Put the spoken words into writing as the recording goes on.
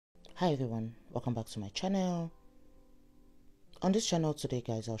Hi everyone, welcome back to my channel. On this channel today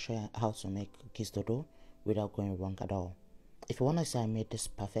guys, I'll show you how to make Giz-dodo without going wrong at all. If you want to say I made this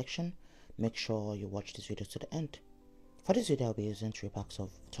perfection, make sure you watch this video to the end. For this video I'll be using 3 packs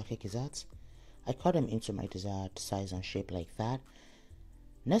of turkey gizzards. I cut them into my desired size and shape like that.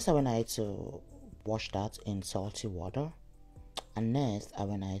 Next I went ahead to wash that in salty water, and next I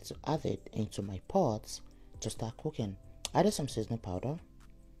went ahead to add it into my pots to start cooking. I added some seasoning powder,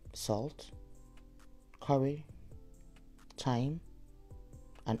 salt, curry, thyme,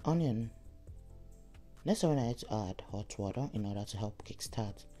 and onion. Next I went ahead to add hot water in order to help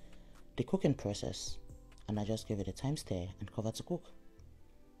kickstart the cooking process, and I just give it a time stir and cover to cook.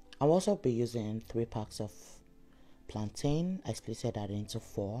 I'll also be using 3 packs of plantain. I split that into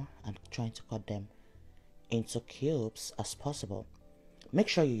 4 and trying to cut them into cubes as possible. Make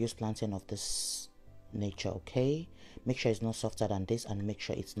sure you use plantain of this nature, okay? Make sure it's not softer than this and make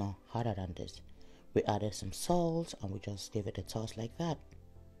sure it's not harder than this. We added some salt and we just give it a toss like that.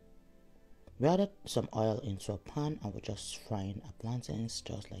 We added some oil into a pan and we're just frying our plantains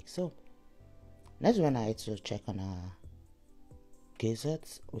just like so. Next when I had to check on our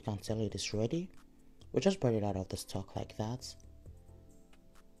gizzards, we can tell it is ready. We just brought it out of the stock like that.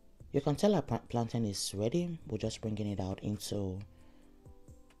 You can tell our plantain is ready. We're just bringing it out into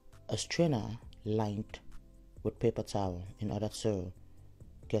a strainer lined with paper towel in order to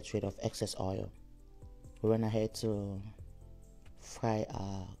get rid of excess oil. We went ahead to fry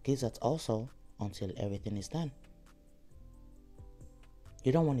our gizzards also until everything is done.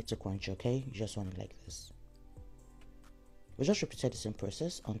 You don't want it to crunch, okay? You just want it like this. We just repeated the same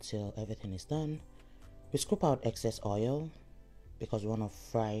process until everything is done. We scoop out excess oil because we want to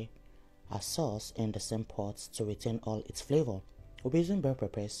fry our sauce in the same pot to retain all its flavor. We'll be using bell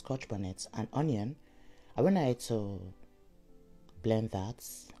peppers, scotch bonnets, and onion. I went ahead to blend that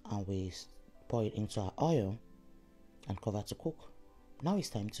and we pour it into our oil and cover to cook. Now it's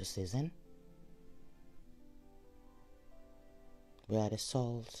time to season. We added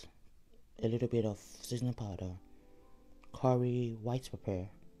salt, a little bit of seasoning powder, curry, white pepper,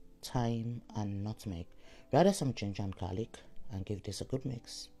 thyme, and nutmeg. We added some ginger and garlic and give this a good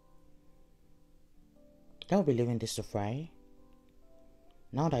mix. Then we'll be leaving this to fry.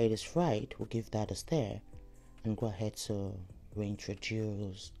 Now that it is fried, we'll give that a stir and go ahead to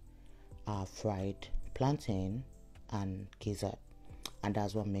reintroduce our fried plantain and gizzard, and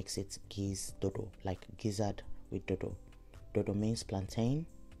that's what makes it Giz-dodo, like gizzard with dodo. Dodo means plantain.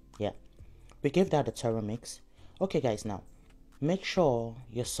 Yeah, we give that a thorough mix. Okay guys, now make sure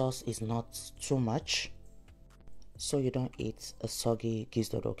your sauce is not too much so you don't eat a soggy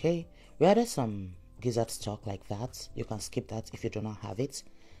Giz-dodo, okay? We added some gizzard stock like that. You can skip that if you do not have it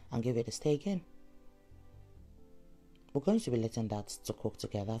and give it a stir again. We're going to be letting that to cook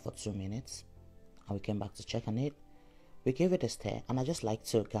together for 2 minutes and we came back to check on it. We gave it a stir and I just like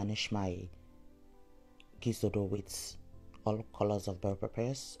to garnish my Giz-dodo with all colors of bell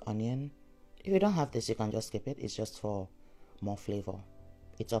peppers, onion. If you don't have this, you can just skip it. It's just for more flavor.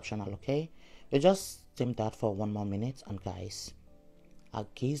 It's optional, okay? We just steam that for 1 more minute and guys, our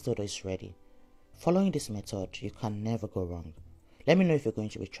Giz-dodo is ready. Following this method, you can never go wrong. Let me know if you're going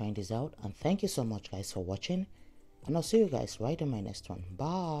to be trying this out, and thank you so much guys for watching, and I'll see you guys right in my next one.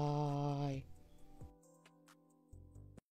 Bye.